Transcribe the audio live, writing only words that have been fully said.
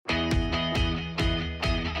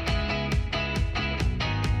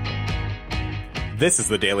This is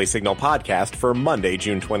the Daily Signal podcast for Monday,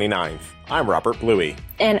 June 29th. I'm Robert Bluey.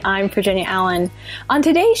 And I'm Virginia Allen. On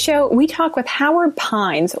today's show, we talk with Howard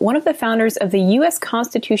Pines, one of the founders of the U.S.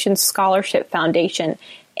 Constitution Scholarship Foundation,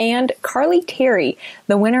 and Carly Terry,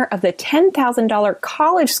 the winner of the $10,000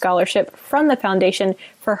 college scholarship from the foundation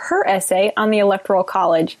for her essay on the Electoral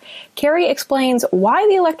College. Carrie explains why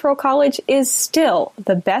the Electoral College is still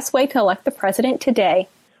the best way to elect the president today.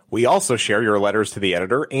 We also share your letters to the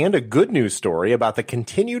editor and a good news story about the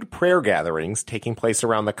continued prayer gatherings taking place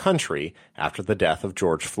around the country after the death of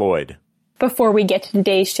George Floyd. Before we get to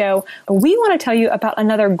today's show, we want to tell you about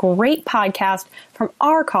another great podcast from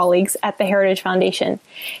our colleagues at the Heritage Foundation.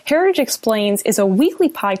 Heritage Explains is a weekly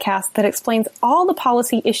podcast that explains all the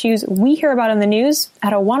policy issues we hear about in the news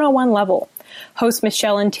at a one-on-one level. Hosts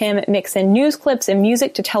Michelle and Tim mix in news clips and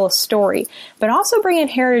music to tell a story, but also bring in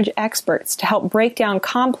Heritage experts to help break down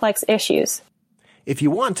complex issues. If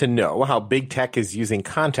you want to know how big tech is using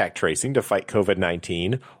contact tracing to fight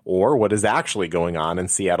COVID-19, or what is actually going on in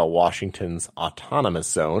Seattle, Washington's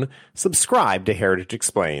autonomous zone, subscribe to Heritage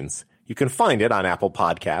Explains. You can find it on Apple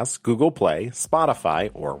Podcasts, Google Play,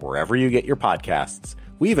 Spotify, or wherever you get your podcasts.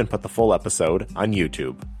 We even put the full episode on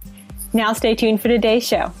YouTube. Now stay tuned for today's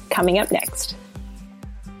show, coming up next.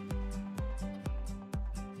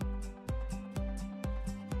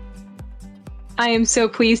 I am so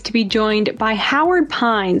pleased to be joined by Howard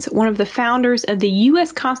Pines, one of the founders of the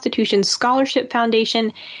U.S. Constitution Scholarship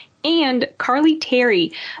Foundation, and Carly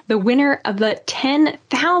Terry, the winner of the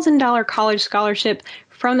 $10,000 college scholarship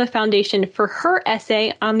from the foundation for her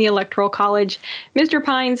essay on the Electoral College. Mr.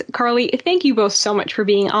 Pines, Carly, thank you both so much for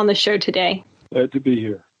being on the show today. Glad to be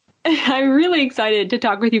here. I'm really excited to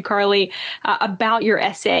talk with you, Carly, about your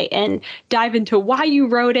essay and dive into why you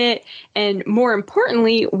wrote it and, more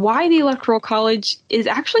importantly, why the Electoral College is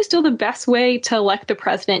actually still the best way to elect the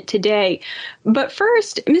president today. But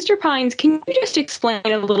first, Mr. Pines, can you just explain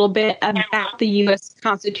a little bit about the U.S.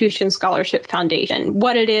 Constitution Scholarship Foundation,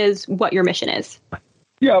 what it is, what your mission is?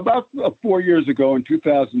 Yeah, about 4 years ago in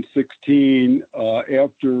 2016,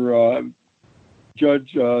 after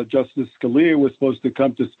Justice Scalia was supposed to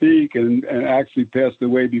come to speak and actually passed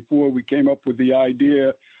away before, we came up with the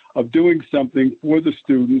idea of doing something for the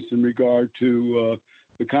students in regard to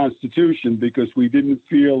the Constitution, because we didn't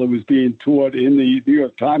feel it was being taught in the New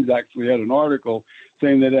York Times actually had an article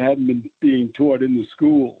saying that it hadn't been being taught in the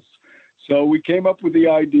schools. So we came up with the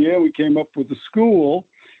idea, we came up with the school,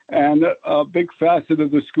 and a big facet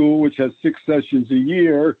of the school, which has 6 sessions a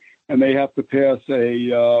year, and they have to pass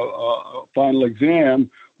a final exam,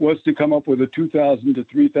 was to come up with a 2,000 to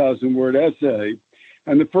 3,000 word essay.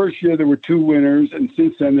 And the first year there were 2 winners, and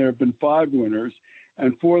since then there have been 5 winners.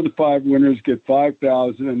 And 4 of the 5 winners get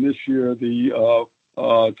 5,000, and this year the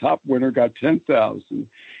top winner got 10,000.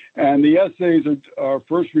 And the essays are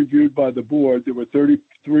first reviewed by the board. There were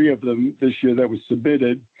 33 of them this year that was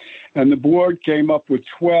submitted. And the board came up with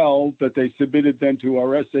 12 that they submitted then to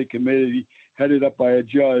our essay committee, headed up by a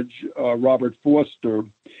judge, Robert Foster.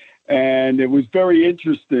 And it was very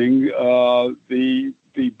interesting. The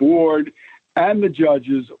board and the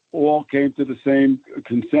judges all came to the same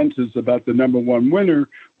consensus about the number 1 winner,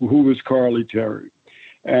 who was Carly Terry.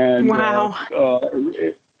 And, wow.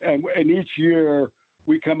 And each year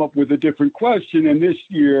we come up with a different question. And this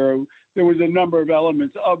year there was a number of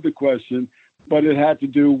elements of the question, but it had to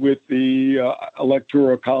do with the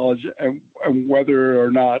Electoral College and whether or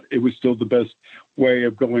not it was still the best way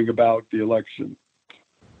of going about the election.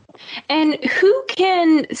 And who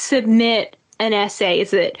can submit an essay?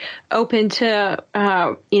 Is it open to,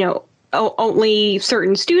 only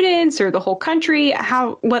certain students or the whole country?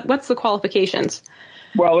 What's the qualifications?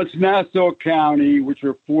 Well, it's Nassau County, which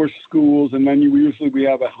are 4 schools, and then we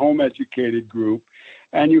have a home educated group.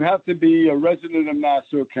 And you have to be a resident of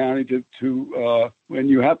Nassau County to when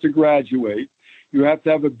you have to graduate. You have to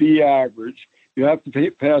have a B average. You have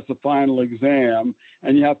to pass a final exam,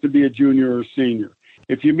 and you have to be a junior or senior.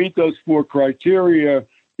 If you meet those 4 criteria,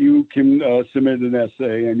 you can submit an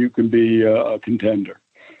essay, and you can be a contender.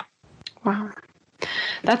 Wow.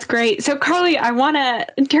 That's great. So, Carly, I want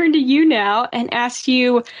to turn to you now and ask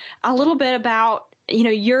you a little bit about,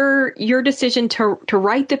 your decision to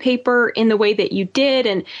write the paper in the way that you did.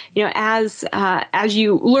 And, as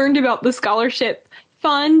you learned about the scholarship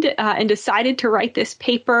fund and decided to write this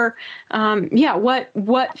paper,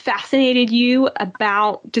 what fascinated you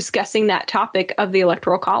about discussing that topic of the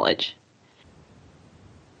Electoral College?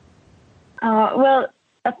 Well,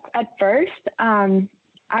 at first,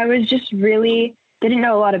 I was just really didn't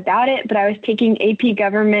know a lot about it, but I was taking AP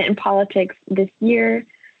Government and Politics this year,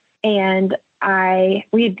 and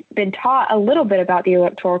we had been taught a little bit about the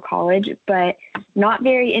Electoral College, but not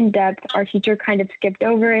very in depth. Our teacher kind of skipped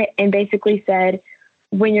over it and basically said,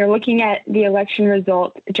 when you're looking at the election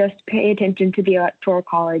results, just pay attention to the Electoral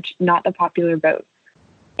College, not the popular vote.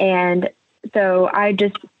 And so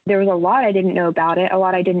there was a lot I didn't know about it, a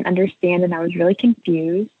lot I didn't understand, and I was really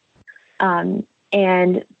confused.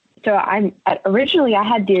 And so originally I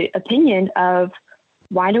had the opinion of,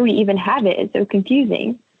 why do we even have it? It's so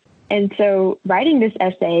confusing. And so writing this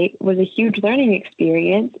essay was a huge learning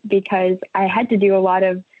experience because I had to do a lot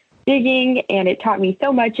of digging, and it taught me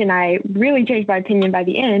so much, and I really changed my opinion by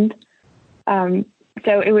the end.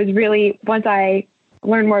 So it was really, once I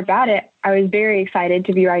learned more about it, I was very excited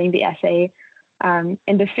to be writing the essay and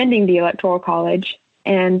defending the Electoral College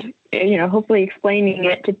and, hopefully explaining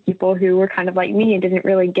it to people who were kind of like me and didn't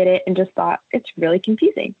really get it and just thought it's really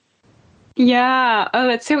confusing. Yeah. Oh,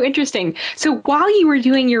 that's so interesting. So while you were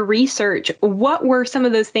doing your research, what were some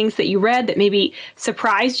of those things that you read that maybe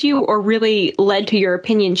surprised you or really led to your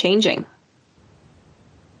opinion changing?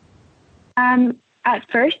 At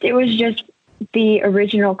first, it was just the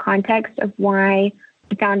original context of why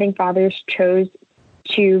the founding fathers chose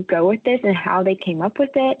to go with this and how they came up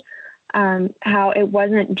with it. How it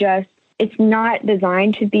wasn't just, it's not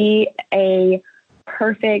designed to be a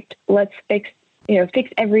perfect, let's fix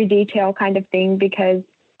every detail kind of thing, because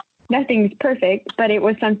nothing's perfect, but it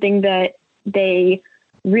was something that they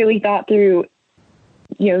really thought through,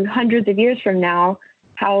 hundreds of years from now,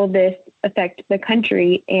 how this affect the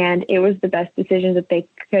country. And it was the best decision that they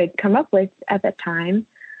could come up with at that time.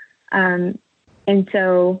 And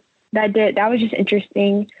so that was just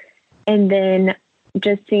interesting. And then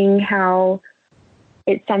just seeing how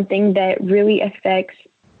it's something that really affects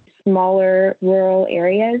smaller rural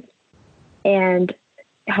areas and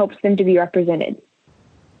helps them to be represented.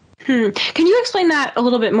 Can you explain that a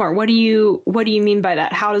little bit more? What do you mean by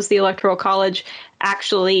that? How does the Electoral College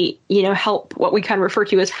actually, help what we kind of refer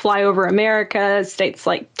to as flyover America, states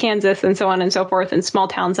like Kansas and so on and so forth, and small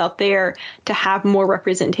towns out there to have more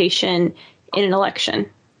representation in an election?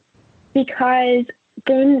 Because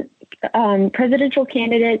then presidential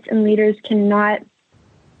candidates and leaders cannot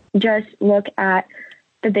just look at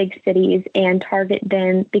the big cities and target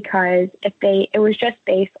them, because if it was just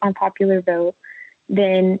based on popular vote,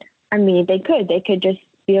 then they could just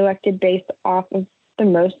be elected based off of the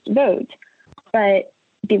most votes. But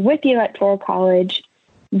with the Electoral College,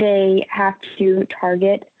 they have to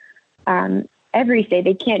target every state.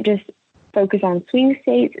 They can't just focus on swing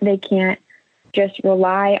states. They can't just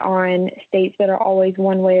rely on states that are always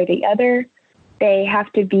one way or the other. They have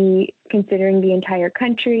to be considering the entire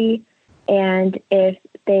country. And if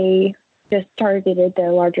they just targeted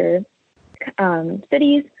the larger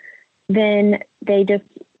cities, then they just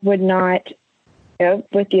would not,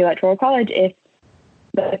 with the Electoral College, if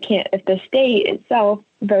the state itself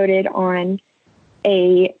voted on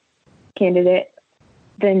a candidate,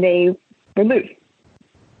 then they would lose.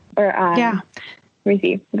 Or let me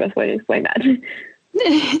see the best way to explain that.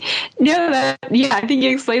 I think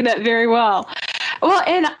you explained that very well. Well,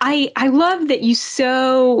 and I love that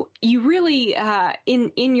you really,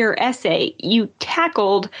 in your essay, you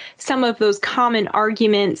tackled some of those common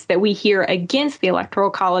arguments that we hear against the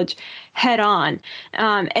Electoral College head on.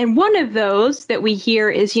 And one of those that we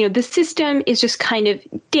hear is, the system is just kind of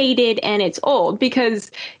dated and it's old,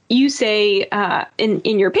 because you say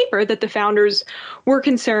in your paper that the founders were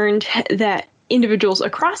concerned that individuals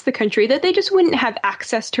across the country, that they just wouldn't have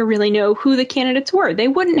access to really know who the candidates were. They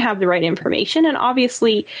wouldn't have the right information. And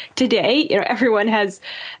obviously today, everyone has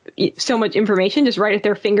so much information just right at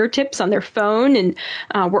their fingertips on their phone. And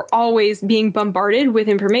we're always being bombarded with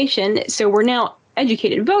information. So we're now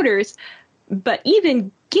educated voters. But even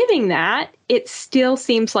giving that, it still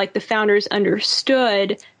seems like the founders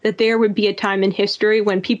understood that there would be a time in history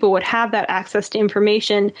when people would have that access to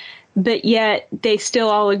information, but yet they still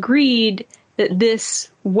all agreed that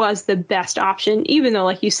this was the best option, even though,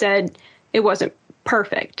 like you said, it wasn't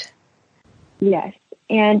perfect. Yes.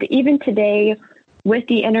 And even today, with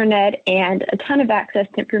the internet and a ton of access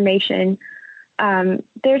to information,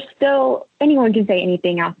 there's still, anyone can say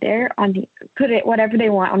anything out there, put it whatever they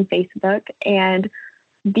want on Facebook. And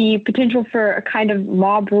the potential for a kind of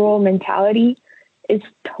mob rule mentality is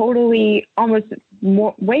totally almost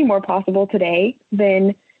way more possible today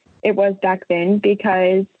than it was back then,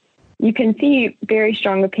 because you can see very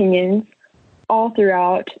strong opinions all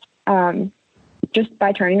throughout just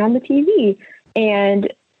by turning on the TV.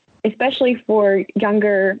 And especially for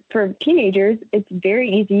teenagers, it's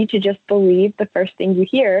very easy to just believe the first thing you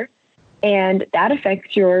hear. And that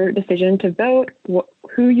affects your decision to vote,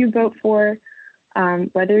 who you vote for.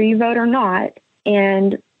 whether you vote or not.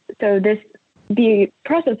 And so the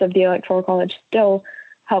process of the Electoral College still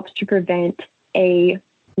helps to prevent a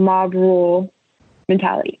mob rule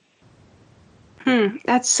mentality.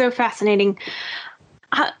 That's so fascinating.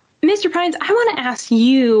 Mr. Pines, I want to ask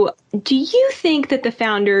you, do you think that the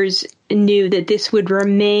founders knew that this would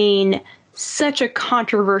remain such a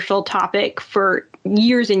controversial topic for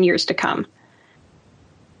years and years to come?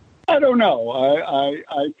 I don't know.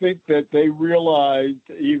 I think that they realized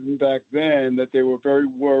even back then that they were very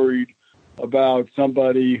worried about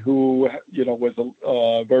somebody who,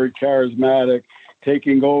 was very charismatic,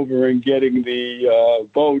 taking over and getting the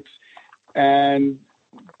votes. And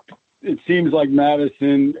it seems like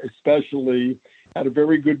Madison especially had a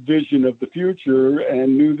very good vision of the future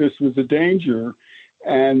and knew this was a danger,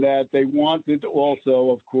 and that they wanted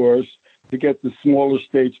also, of course, to get the smaller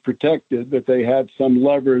states protected, that they had some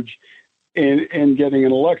leverage in getting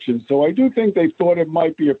an election. So I do think they thought it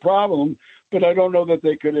might be a problem, but I don't know that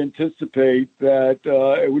they could anticipate that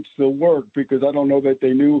it would still work, because I don't know that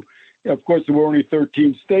they knew. Of course, there were only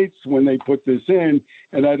 13 states when they put this in,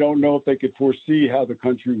 and I don't know if they could foresee how the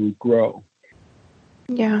country would grow.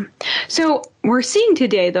 Yeah. So we're seeing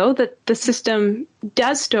today, though, that the system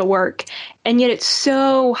does still work, and yet it's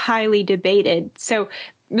so highly debated. So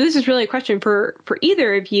this is really a question for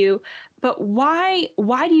either of you, but why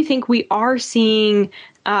do you think we are seeing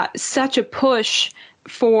such a push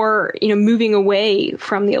for, moving away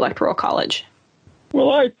from the Electoral College?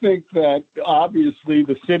 Well, I think that obviously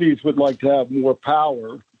the cities would like to have more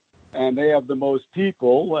power, and they have the most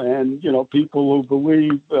people, and, people who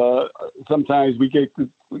believe sometimes we get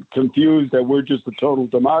confused that we're just a total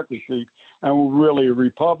democracy and we're really a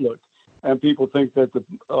republic. And people think that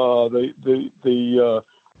the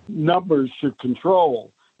numbers should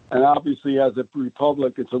control. And obviously, as a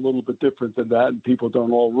republic, it's a little bit different than that, and people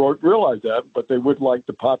don't all realize that, but they would like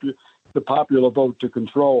the popular vote to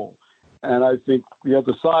control. And I think the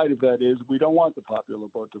other side of that is we don't want the popular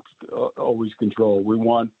vote to always control. We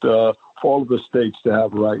want all of the states to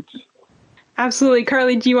have rights. Absolutely.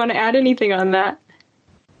 Carly, do you want to add anything on that?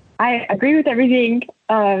 I agree with everything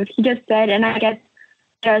he just said, and I guess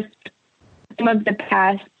just some of the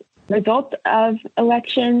past results of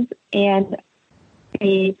elections and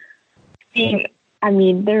there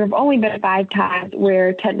have only been 5 times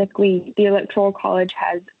where technically the Electoral College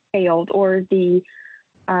has failed, or the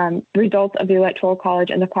results of the Electoral College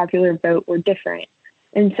and the popular vote were different.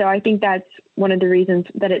 And so I think that's one of the reasons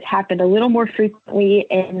that it's happened a little more frequently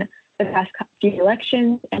in the past few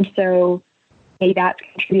elections. And so maybe that's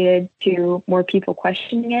contributed to more people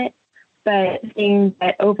questioning it. But seeing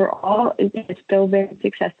that overall it's still very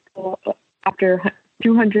successful after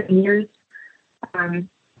 200 years,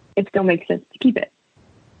 it still makes sense to keep it.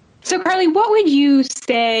 So, Carly, what would you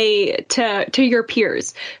say to your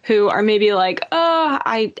peers who are maybe like,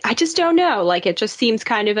 I just don't know. Like, it just seems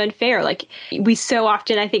kind of unfair. Like, we so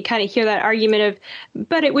often, I think, kind of hear that argument of,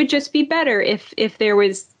 but it would just be better if there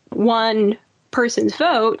was one person's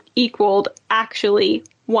vote equaled actually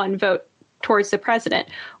one vote towards the president.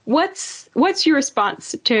 What's your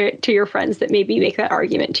response to your friends that maybe make that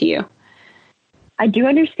argument to you? I do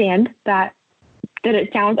understand that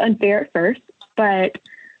it sounds unfair at first, but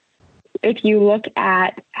if you look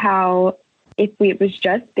at how, if it was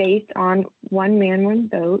just based on one man, one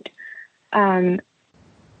vote,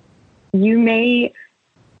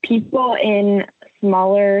 people in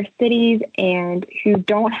smaller cities and who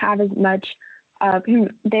don't have as much of,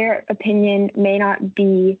 their opinion may not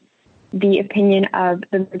be the opinion of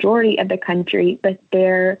the majority of the country, but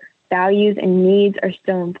their values and needs are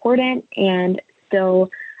still important and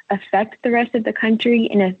still affect the rest of the country.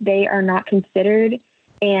 And if they are not considered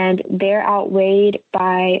and they're outweighed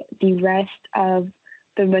by the rest of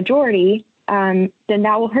the majority, then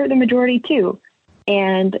that will hurt the majority too.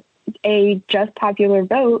 And a just popular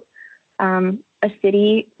vote, a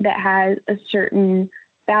city that has a certain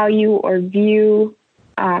value or view,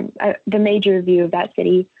 the major view of that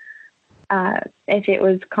city, if it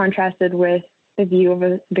was contrasted with the view of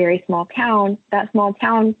a very small town, that small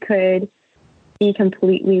town could be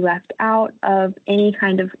completely left out of any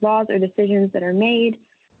kind of laws or decisions that are made,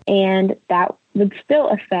 and that would still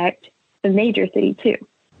affect the major city too.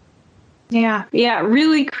 Yeah, it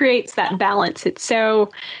really creates that balance. It's so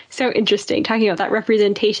interesting talking about that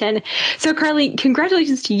representation. So, Carly,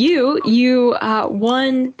 congratulations to you. You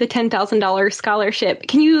won the $10,000 scholarship.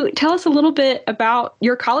 Can you tell us a little bit about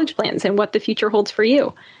your college plans and what the future holds for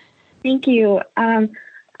you? Thank you.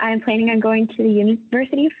 I'm planning on going to the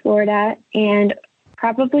University of Florida and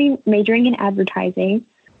probably majoring in advertising.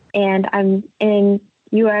 And I'm in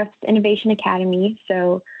UF Innovation Academy,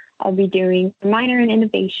 so I'll be doing a minor in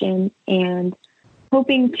innovation and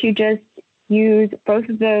hoping to just use both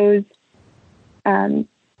of those,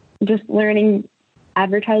 just learning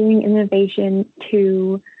advertising innovation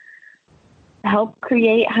to help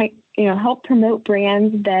create, help promote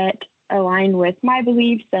brands that align with my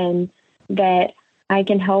beliefs and that I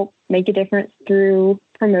can help make a difference through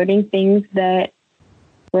promoting things that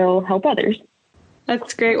will help others.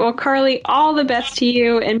 That's great. Well, Carly, all the best to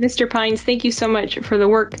you. And Mr. Pines, thank you so much for the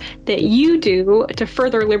work that you do to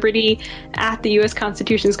further liberty at the U.S.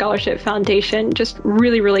 Constitution Scholarship Foundation. Just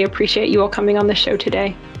really, really appreciate you all coming on the show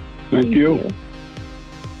today. Thank you.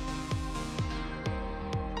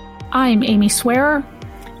 I'm Amy Swearer.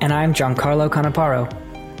 And I'm Giancarlo Canaparo.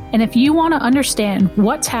 And if you want to understand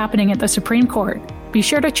what's happening at the Supreme Court, be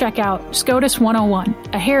sure to check out SCOTUS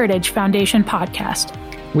 101, a Heritage Foundation podcast.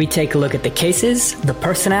 We take a look at the cases, the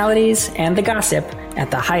personalities, and the gossip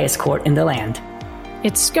at the highest court in the land.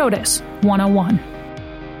 It's SCOTUS 101.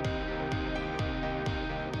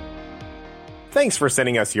 Thanks for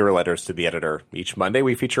sending us your letters to the editor. Each Monday,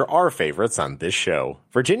 we feature our favorites on this show.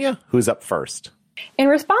 Virginia, who's up first? In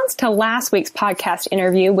response to last week's podcast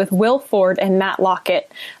interview with Will Ford and Matt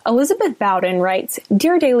Lockett, Elizabeth Bowden writes,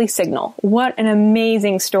 "Dear Daily Signal, what an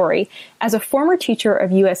amazing story. As a former teacher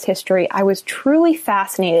of U.S. history, I was truly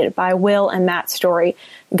fascinated by Will and Matt's story.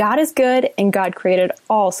 God is good, and God created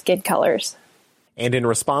all skid colors." And in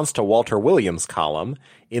response to Walter Williams' column,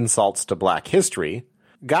 Insults to Black History,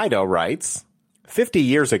 Guido writes, 50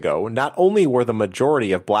 years ago, not only were the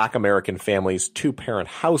majority of Black American families two-parent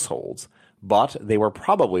households, but they were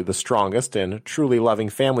probably the strongest and truly loving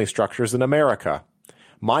family structures in America.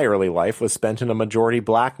 My early life was spent in a majority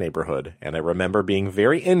Black neighborhood, and I remember being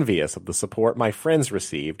very envious of the support my friends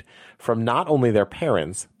received from not only their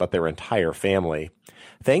parents, but their entire family.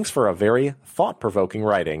 Thanks for a very thought-provoking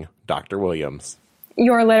writing, Dr. Williams.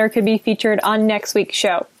 Your letter could be featured on next week's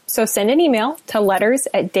show, so send an email to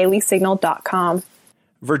letters@dailysignal.com.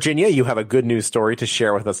 Virginia, you have a good news story to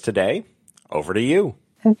share with us today. Over to you.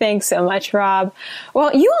 Thanks so much, Rob.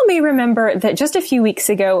 Well, you all may remember that just a few weeks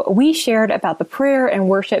ago, we shared about the prayer and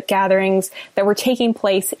worship gatherings that were taking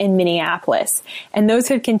place in Minneapolis, and those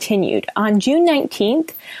have continued. On June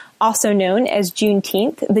 19th, also known as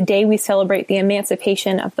Juneteenth, the day we celebrate the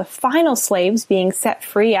emancipation of the final slaves being set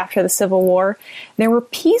free after the Civil War, there were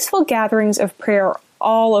peaceful gatherings of prayer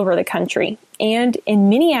all over the country. And in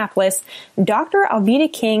Minneapolis, Dr.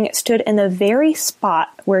 Alveda King stood in the very spot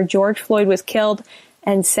where George Floyd was killed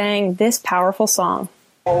and sang this powerful song.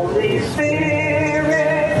 Holy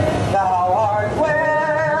Spirit, thou art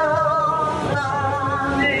welcome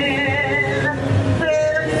in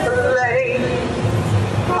this place.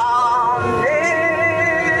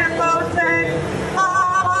 Omnipotent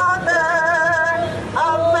Father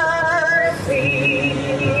of mercy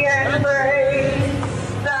and grace,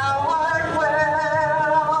 thou art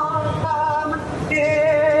welcome in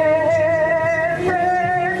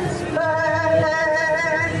this place.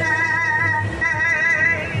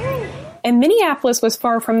 And Minneapolis was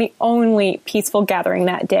far from the only peaceful gathering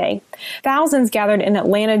that day. Thousands gathered in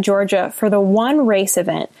Atlanta, Georgia for the One Race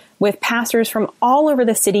event with pastors from all over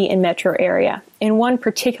the city and metro area. In one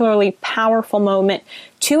particularly powerful moment,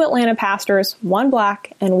 2 Atlanta pastors, one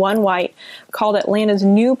black and one white, called Atlanta's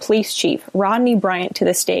new police chief, Rodney Bryant, to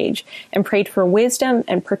the stage and prayed for wisdom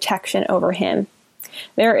and protection over him.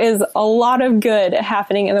 There is a lot of good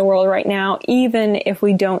happening in the world right now, even if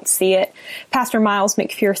we don't see it. Pastor Miles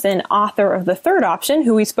McPherson, author of The Third Option,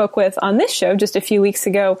 who we spoke with on this show just a few weeks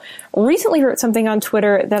ago, recently wrote something on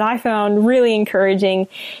Twitter that I found really encouraging.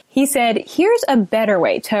 He said, "Here's a better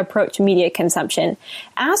way to approach media consumption.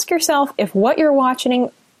 Ask yourself if what you're watching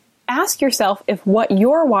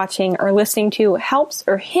or listening to helps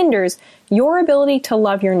or hinders your ability to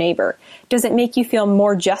love your neighbor. Does it make you feel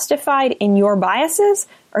more justified in your biases,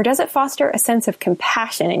 or does it foster a sense of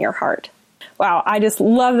compassion in your heart?" Wow, I just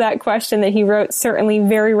love that question that he wrote. Certainly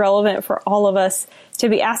very relevant for all of us to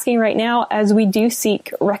be asking right now as we do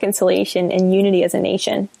seek reconciliation and unity as a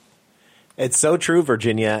nation. It's so true,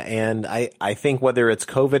 Virginia, and I think whether it's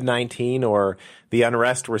COVID-19 or the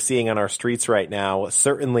unrest we're seeing on our streets right now,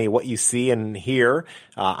 certainly what you see and hear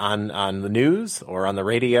on the news or on the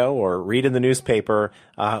radio or read in the newspaper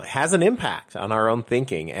has an impact on our own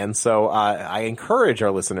thinking. And so I encourage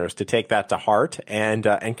our listeners to take that to heart and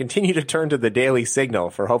continue to turn to the Daily Signal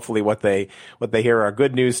for hopefully what they hear are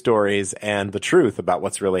good news stories and the truth about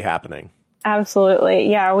what's really happening. Absolutely.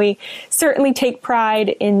 Yeah, we certainly take pride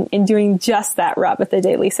in doing just that, Rob, at the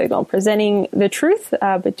Daily Signal, presenting the truth,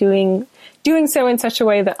 but doing so in such a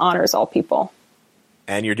way that honors all people.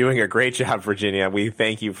 And you're doing a great job, Virginia. We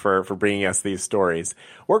thank you for bringing us these stories.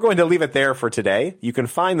 We're going to leave it there for today. You can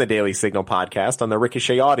find the Daily Signal podcast on the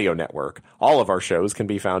Ricochet Audio Network. All of our shows can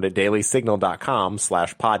be found at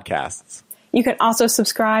dailysignal.com/podcasts. You can also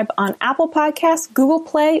subscribe on Apple Podcasts, Google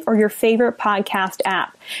Play, or your favorite podcast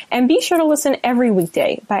app. And be sure to listen every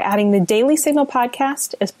weekday by adding the Daily Signal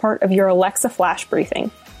podcast as part of your Alexa flash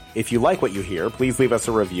briefing. If you like what you hear, please leave us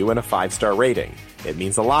a review and a 5-star rating. It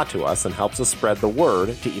means a lot to us and helps us spread the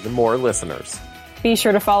word to even more listeners. Be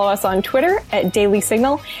sure to follow us on Twitter at Daily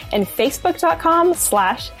Signal and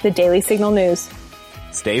Facebook.com/The Daily Signal News.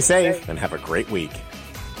 Stay safe and have a great week.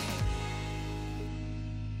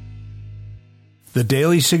 The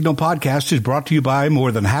Daily Signal podcast is brought to you by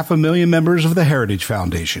more than 500,000 members of the Heritage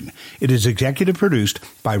Foundation. It is executive produced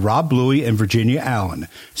by Rob Bluey and Virginia Allen.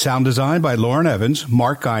 Sound design by Lauren Evans,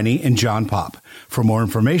 Mark Guiney, and John Pop. For more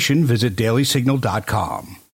information, visit dailysignal.com.